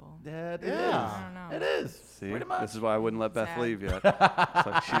admirable. That Yeah. I don't know. It is. See, Pretty much. this is why I wouldn't let Beth Sad. leave yet. It's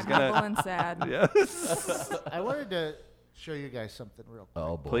like she's Admirable gonna. and sad. Yes. I wanted to show you guys something real quick.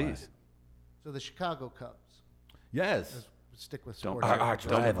 Oh, boy. Please So the Chicago Cubs. Yes. Let's stick with don't. sports. Our arch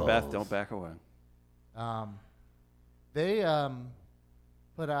don't rivals. Beth, don't back away. They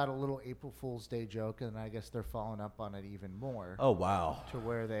put out a little April Fool's Day joke, and I guess they're following up on it even more. Oh, wow. To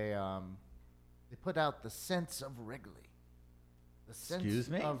where they put out the sense of Wrigley. The sense Excuse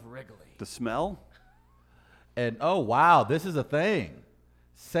me? of Wrigley. The smell. And oh, wow, this is a thing.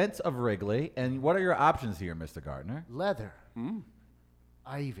 Sense of Wrigley. And what are your options here, Mr. Gardner? Leather.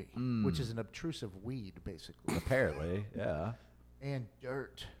 Ivy, which is an obtrusive weed, basically. Apparently, yeah. And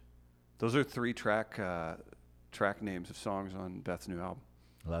dirt. Those are three track names of songs on Beth's new album.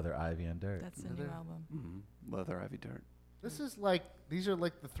 Leather, ivy, and dirt. That's the new album. Leather, Ivy, Dirt. These are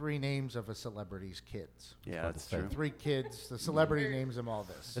like the three names of a celebrity's kids. Yeah, about that's to say. true. Three kids. The celebrity names them all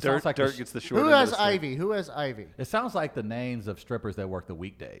this. It Dirt, sounds like Dirt the gets the short Who end of has the stick. Ivy? Who has Ivy? It sounds like the names of strippers that work the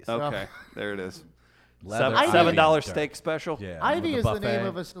weekdays. Okay, there it is. Leather, Ivy, $7 and dirt. steak special. Yeah. Ivy with is the name buffet.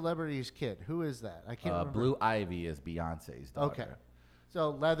 of a celebrity's kid. Who is that? I can't remember. Blue Ivy is Beyonce's daughter. Okay. So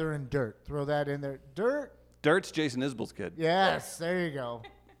leather and dirt. Throw that in there. Dirt. Dirt's Jason Isbell's kid. Yes, there you go.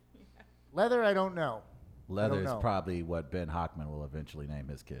 Leather, I don't know. Leather I is don't know. probably what Ben Hockman will eventually name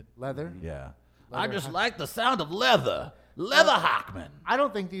his kid. Leather. Yeah. Leather I just Hock- like the sound of leather. Leather Hockman. I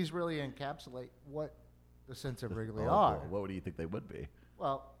don't think these really encapsulate what the sense of Wrigley Oh, are. boy. What do you think they would be?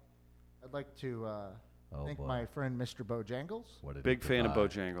 Well, I'd like to Oh, thank boy. my friend Mr. Bojangles. What did Big he fan of provide?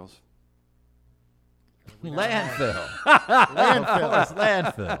 Bojangles. Landfill. Landfill. Of course,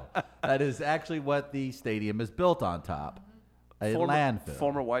 landfill. That is actually what the stadium is built on top. A landfill.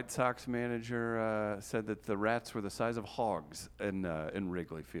 Former White Sox manager said that the rats were the size of hogs in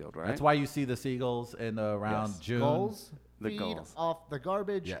Wrigley Field, right? That's why you see the seagulls in around Yes. June. Gulls The feed gulls. off the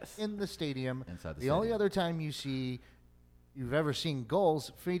garbage Yes. in the stadium. Inside the the only stadium. other time you've ever seen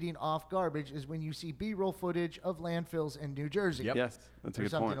gulls feeding off garbage is when you see B-roll footage of landfills in New Jersey. Yep. Yes, that's a Or good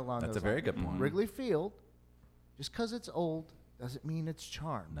something point. along That's those a very lines. good point. Wrigley Field, just because it's old doesn't mean it's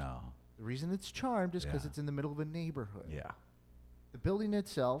charmed. No. The reason it's charmed is because Yeah. it's in the middle of a neighborhood. Yeah. The building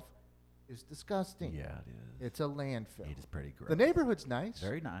itself is disgusting. Yeah, it is. It's a landfill. It is pretty gross. The neighborhood's nice.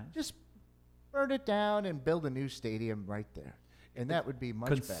 Very nice. Just burn it down and build a new stadium right there. and that would be much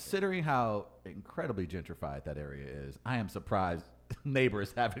better. Considering how incredibly gentrified that area is, I am surprised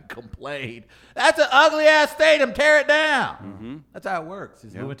neighbors haven't complained. That's an ugly ass stadium. Tear it down. Mm-hmm. That's how it works.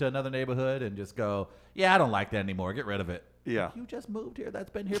 Just Yeah. move into another neighborhood and just go, yeah, I don't like that anymore. Get rid of it. Yeah. You just moved here. That's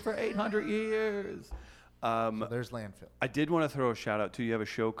been here for 800 years. So there's landfill. I did want to throw a shout out to you. Have a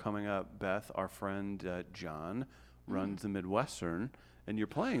show coming up, Beth. Our friend John runs the Midwestern, and you're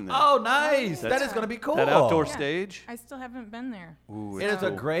playing there. Oh, nice. That That's- is going to be cool. That outdoor Yeah. stage. I still haven't been there. Ooh, It it's is a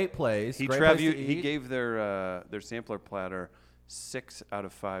cool. great place. He great place to he eat. gave their sampler platter 6 out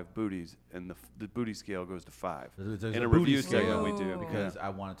of 5 booties, and the booty scale goes to 5 There's in a a booty review scale. segment we do. because Yeah. I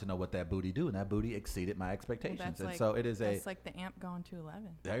wanted to know what that booty do, and that booty exceeded my Well, expectations. that's And like, so it is that's like the amp gone to 11.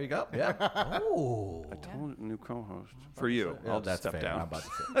 There you go. Yeah. Ooh. I told a new co-host for you. Yeah, I'll that's step fair. down. I'm about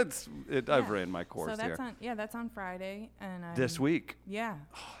to say. I've Yeah. ran my course So that's here. that's on Friday, and This week. Yeah.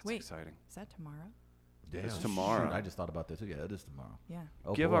 It's Wait, exciting. is that tomorrow? Damn, It's tomorrow. shoot, I just thought about this. Yeah, it is tomorrow. Yeah.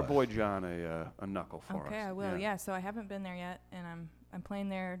 Oh, Give our boy John a knuckle for us. Okay, I will. Yeah. So I haven't been there yet, and I'm playing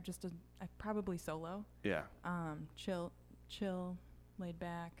there just probably solo. Yeah. Chill, laid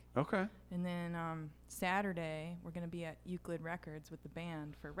back. Okay. And then Saturday we're gonna be at Euclid Records with the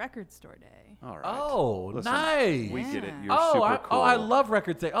band for Record Store Day. All right. Oh, Listen, nice. We get it. Yeah. You're super cool. I love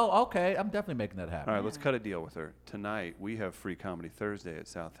Record Day. Oh, okay. I'm definitely making that happen. All right, let's cut a deal with her. Tonight, we have Free Comedy Thursday at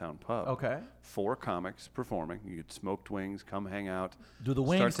Southtown Pub. Okay. 4 comics performing. You get smoked wings. Come hang out. Do the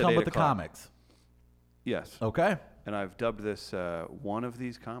wings Starts at come 8 with the o'clock. comics? Yes. Okay. And I've dubbed this one of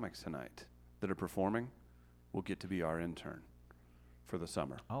these comics tonight that are performing will get to be our intern for the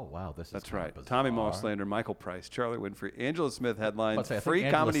summer. Oh, wow. This is That's kinda right. bizarre. Tommy Mosslander, Michael Price, Charlie Winfrey, Angela Smith I headlines. was about to say, I think Free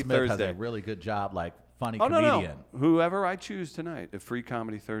Angela Comedy Smith Thursday. has a really good job, like funny Oh, comedian. no. Whoever I choose tonight at Free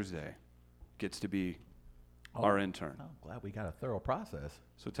Comedy Thursday gets to be our intern. Oh, glad we got a thorough process.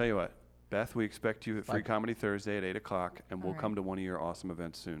 So tell you what, Beth, we expect you at Free Like- Comedy Thursday at 8 o'clock, and we'll All right. come to one of your awesome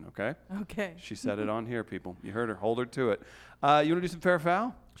events soon, okay? Okay. She said it on here, people. You heard her. Hold her to it. You want to do some fair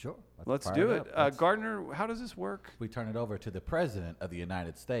foul? Sure. Let's fire do up. it. Let's- Gardner, how does this work? we turn it over to the President of the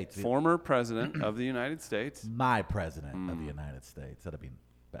United States. Former President of the United States. My President of the United States. That'd be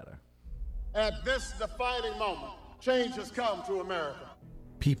better. At this defining moment, change has come to America.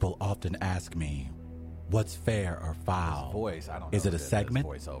 People often ask me, what's fair or foul? Voice, I don't know. Is it if a this segment?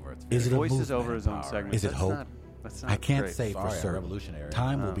 voiceover. It's Is it a Voice is movement? over his own segment. Is it That's hope? That's not I can't great. say Sorry, for I'm certain. revolutionary.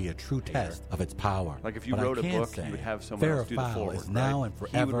 Time will be a true test of its power. Like if you But I wrote a can book, say you would have someone fair else do the or foul foreword, is now right? and He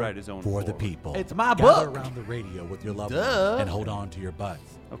would forever write his own for the foreword. people. It's my Gather book. around the radio with your loved Duh. ones and hold on to your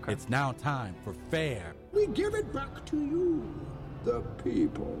butts. Okay. It's now time for fair We give it back to you, the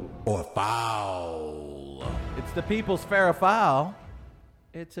people. or foul. It's the People's Fair or Foul.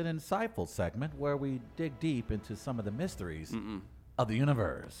 It's an insightful segment where we dig deep into some of the mysteries of the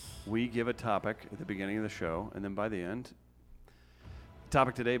universe. We give a topic at the beginning of the show, and then by the end, the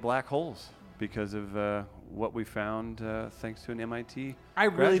topic today, black holes, because of what we found thanks to an MIT I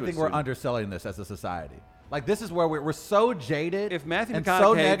really graduate think we're student. underselling this as a society. Like, this is where we're so jaded. If Matthew and McConaughey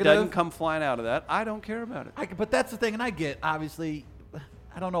so negative. doesn't come flying out of that, I don't care about it. But that's the thing, and I get, obviously,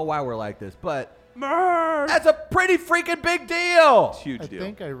 I don't know why we're like this, but Merge! that's a pretty freaking big deal. It's a huge I deal.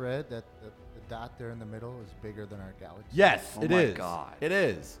 think I read that the dot there in the middle is bigger than our galaxy. Yes, Oh it my is. God. It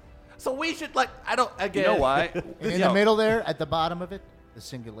is. So we should, like, I don't, again. You know why? And in the middle there, at the bottom of it, the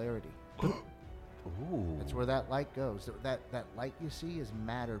singularity. Ooh. That's where that light goes. That light you see is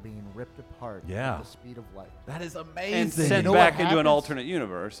matter being ripped apart Yeah. at the speed of light. That is and amazing. sent You know back what into an happens? alternate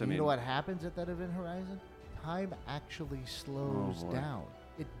universe. I You mean, know what happens at that event horizon? Time actually slows boy. down.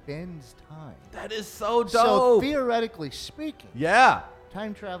 It bends time. That is so dope. So theoretically speaking, yeah.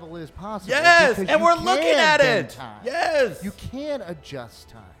 time travel is possible. Yes, because and you we're looking can at bend it. time. Yes. You can adjust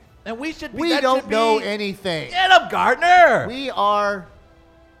time. And we should be. We that don't should know be- anything. Get up, Gardner. We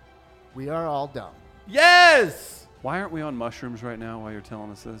are all dumb. Yes. why aren't we on mushrooms right now while you're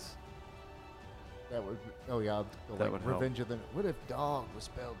telling us this? That would. Oh yeah. The, That like, would help. Revenge of the. What if dog was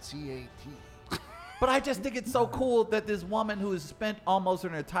spelled C-A-T? But I just think it's so cool that this woman who has spent almost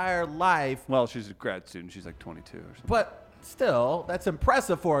her entire life, Well, she's a grad student. She's like 22 or something. but still, that's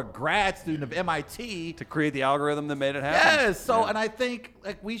impressive for a grad student of MIT. To create the algorithm that made it happen. Yes. So, Yeah. and I think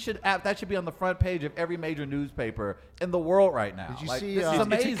like we should have, that should be on the front page of every major newspaper in the world right now. Did you Like, see, this is It's-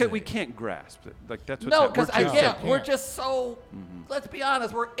 amazing. It's we can't grasp it. Like that's what's No, hap- we're because I too get simple. we're just so. Let's be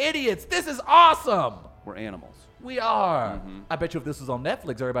honest, we're idiots. This is awesome. We're animals. We are. I bet you if this was on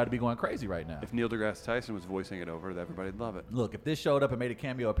Netflix, everybody would be going crazy right now. If Neil deGrasse Tyson was voicing it over, everybody'd love it. Look, if this showed up and made a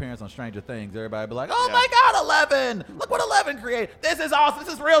cameo appearance on Stranger Things, everybody would be like, "Oh Yeah. my God, 11! Look what 11 created. This is awesome.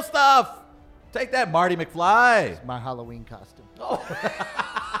 This is real stuff. Take that, Marty McFly." My Halloween costume.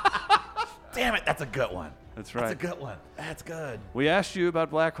 Damn it, that's a good one. That's right. That's a good one. That's good. We asked you about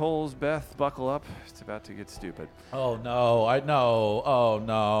black holes, Beth. Buckle up. It's about to get stupid. Oh, no. I know. Oh,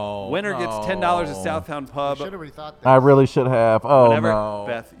 no. Winner gets $10 at Southtown Pub. Should have already thought that. I really should have. Oh, Whenever, no.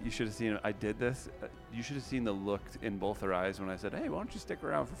 Beth, you should have seen it. I did this. You should have seen the look in both their eyes when I said, hey, why don't you stick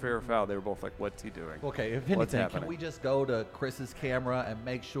around for Fair or Foul? They were both like, what's he doing? Okay, if What's anything, happening? can we just go to Chris's camera and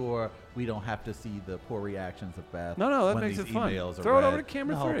make sure we don't have to see the poor reactions of Beth? No, that when makes these it fun. emails are Throw it read? over to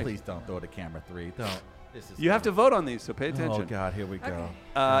camera no, 3. Please don't throw it to camera 3. Don't. This is You have to vote on these, so pay attention. Oh, God, here we go. Okay.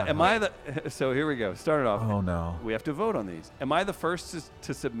 Am I the... So here we go. Start it off. Oh, no. We have to vote on these. Am I the first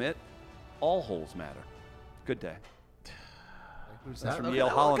to submit? All holes matter. Good day. Who's That's that? from Yale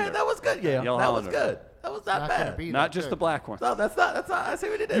Hollander. Okay, that was good, Yale. Yale that Hollander. was good. That was not Not gonna bad. be Not that just good. the black one. No, that's not. I see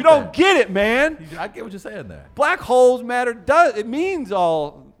what he did. You don't get it, man. I get what you're saying there. Black holes matter. It means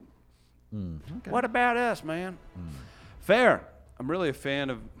all. Okay. What about us, man? Fair. I'm really a fan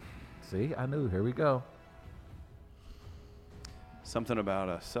of See, I knew. Here we go. something about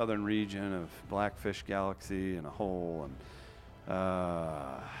a southern region of Blackfish Galaxy and a hole and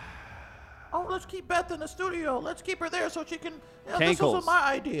Oh, let's keep Beth in the studio. Let's keep her there so she can. Cankles. This was my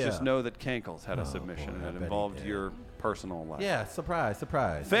idea. Just know that Cankles had a Oh, submission boy, I and it bet he involved did. your personal life. Yeah, surprise.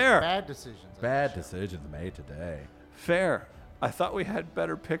 Fair. Bad decisions. on Bad this show. decisions made today. Fair. I thought we had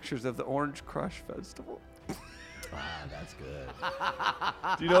better pictures of the Orange Crush Festival. Ah, that's good.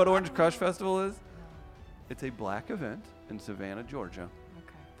 Do you know what Orange Crush Festival is? It's a black event in Savannah, Georgia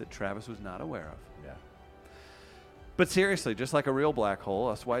Okay. that Travis was not aware of. Yeah. But seriously, just like a real black hole,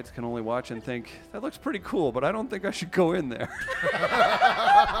 us whites can only watch and think, that looks pretty cool, but I don't think I should go in there.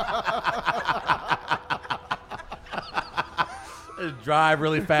 Just drive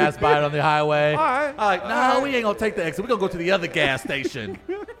really fast by it on the highway. All right. Like, no, we ain't gonna take the exit. We're gonna go to the other gas station.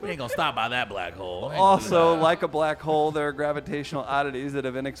 We ain't gonna stop by that black hole. We ain't gonna do Also, that. like a black hole, there are gravitational oddities that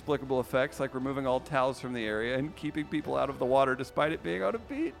have inexplicable effects, like removing all towels from the area and keeping people out of the water despite it being on a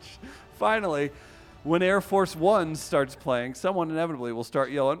beach. Finally, when Air Force One starts playing, someone inevitably will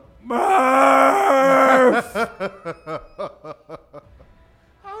start yelling, Murph!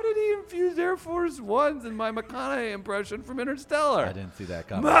 How did he infuse Air Force Ones in my McConaughey impression from Interstellar? I didn't see that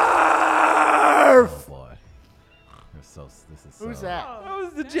coming. Murph! Oh boy. This is Who's so- that? That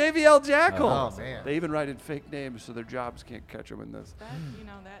was the JVL Jackal. Oh, man. They even write in fake names so their jobs can't catch them in this. That you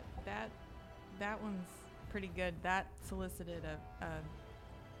know that one's pretty good. That solicited a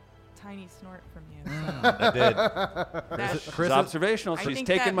tiny snort from you. So That did. that, She's Chris is- observational. I She's think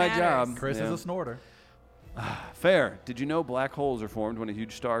taking that my matters. job. Chris Yeah. is a snorter. Fair. Did you know black holes are formed when a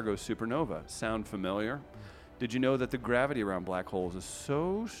huge star goes supernova? Sound familiar? Did you know that the gravity around black holes is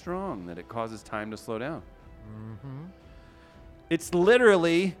so strong that it causes time to slow down? Mm-hmm. It's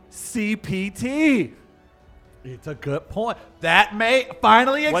literally CPT. It's a good point. That may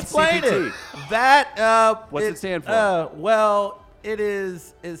finally What's explain CPT? it. That What's it stand for? Well, it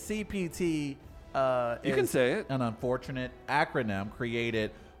is CPT. You can is say it. An unfortunate acronym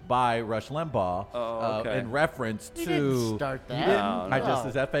created by Rush Limbaugh Oh, okay. in reference He to. didn't start that. You didn't? No, I no. just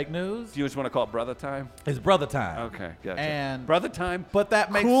is that fake news? Do you just want to call it brother time? It's brother time. Okay, gotcha. And brother time. but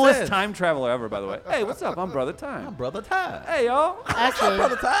that makes Coolest sense. time traveler ever, by the way. Hey, what's up? I'm brother time. I'm brother time. Hey, y'all. Actually,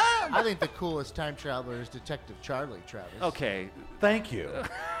 brother time. I think the coolest time traveler is Detective Charlie Travis. Okay. Thank you.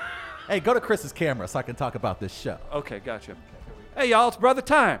 Hey, go to Chris's camera so I can talk about this show. Okay, gotcha. Hey, y'all. It's brother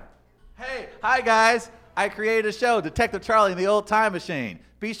time. Hey, hi guys. I created a show, Detective Charlie and the Old Time Machine.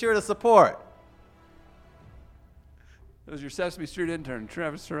 Be sure to support. It was your Sesame Street intern,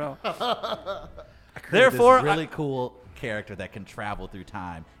 Travis Terrell. Therefore, Therefore, really cool character that can travel through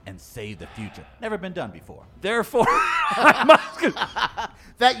time and save the future. Never been done before. Therefore, I must.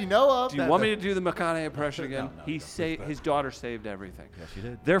 That you know of. Do you want me to do the McConaughey impression again? No, He no, saved his daughter saved everything. Yes, she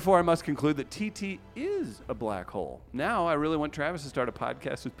did. Therefore, I must conclude that TT is a black hole. Now, I really want Travis to start a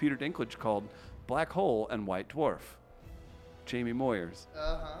podcast with Peter Dinklage called Black Hole and White Dwarf. Jamie Moyers.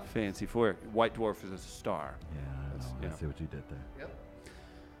 Fancy for it. White Dwarf is a star. Yeah, I yeah. see what you did there. Yep.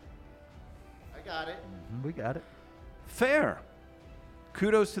 I got it. We got it. Fair.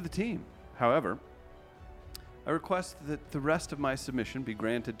 Kudos to the team. However, I request that the rest of my submission be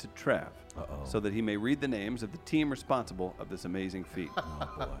granted to Trav so that he may read the names of the team responsible of this amazing feat. Oh,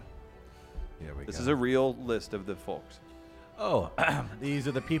 boy. Here we This go. is a real list of the folks. Oh, these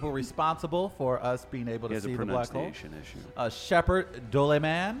are the people responsible for us being able He to has a see the black hole. pronunciation issue. Shepard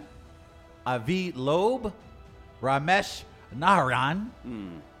Doleman, Avi Loeb, Ramesh Narayan,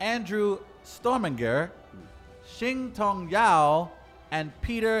 Andrew Storminger, Xing Tong Yao, and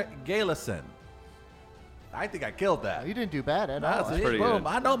Peter Galison. I think I killed that. You didn't do bad at That's all. it. pretty Boom. good.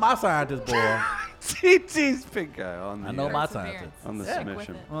 I know my scientist boy. CT's pink guy on the, I know my Perseverance. time. on the Stick with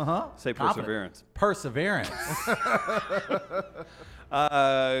submission. it. Uh-huh. Say Confident. perseverance.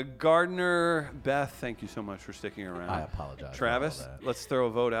 Gardner, Beth, thank you so much for sticking around. I apologize for Travis, all that. let's throw a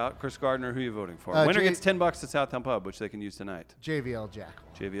vote out. Chris Gardner, who are you voting for? Uh, Winner J- gets $10 to Southtown Pub, which they can use tonight. JVL Jackal.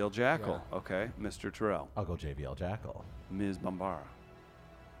 JVL Jackal. Okay. Mr. Terrell. I'll go JVL Jackal. Ms. Bombara.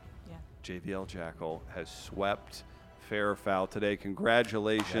 Yeah. JVL Jackal has swept fair or foul today.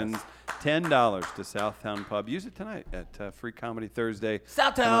 Congratulations. $10 to Southtown Pub. Use it tonight at Free Comedy Thursday.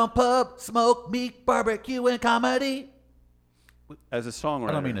 Southtown Pub, smoke, meat, barbecue, and comedy. As a songwriter.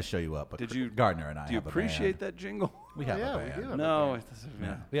 I don't mean to show you up, but Did you, Gardner and I do you have appreciate a band. that jingle? We have Yeah, a we band. do have a No. band. it doesn't-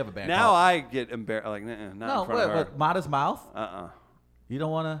 Yeah. We have a band. Now called- I get embarrassed. Like, not in no, front of her. what, Modest Mouth? Uh-uh. You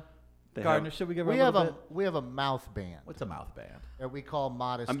don't want to? They Gardner, have- should we give her We a have little a bit? we have a mouth band What's a mouth band? that we call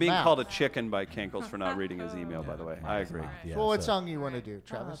Modest I'm being Mouth. called a chicken by Cankles for not reading his email, by the way. I agree. Yeah, Well, what so- song you want to do,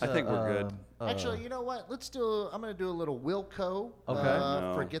 Travis? I think we're good. Actually, you know what? Let's do. I'm going to do a little Wilco. Okay.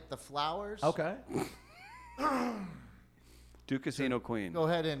 No. Forget the Flowers. Okay. Do Casino Queen. Go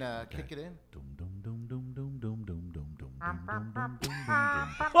ahead and kick it in. Dum, dum, dum, dum, dum, dum, dum, dum, dum, dum, dum,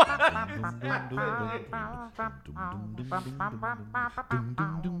 dum,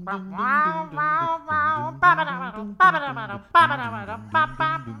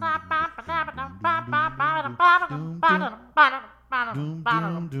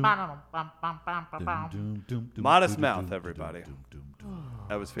 Modest Mouth, everybody.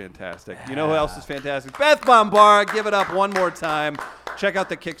 That was fantastic. You know who else is fantastic? Beth Bombara. Give it up one more time. Check out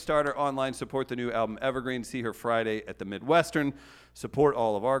the Kickstarter online. Support the new album Evergreen. See her Friday at the Midwestern. Support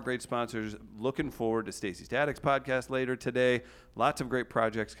all of our great sponsors. Looking forward to Stacey Static's podcast later today. Lots of great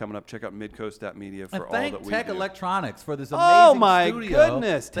projects coming up. Check out midcoast.media for And all thank that we Tech do. Electronics for this Oh, amazing my studio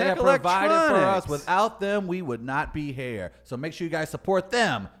goodness, they Tech have provided for Electronics. us. Without them, we would not be here. So make sure you guys support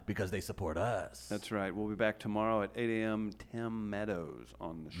them because they support us. That's right. We'll be back tomorrow at 8 a.m. Tim Meadows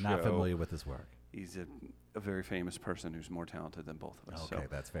on the show. Not familiar with his work. He's a very famous person who's more talented than both of us. Okay, so.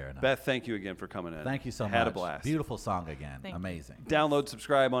 that's fair enough. Beth, thank you again for coming in. Thank you so much. Had a blast. Beautiful song again. Thank you. Amazing. Download,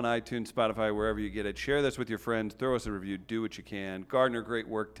 subscribe on iTunes, Spotify, wherever you get it. Share this with your friends. Throw us a review. Do what you can. Gardner, great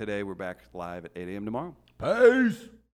work today. We're back live at 8 a.m. tomorrow. Peace.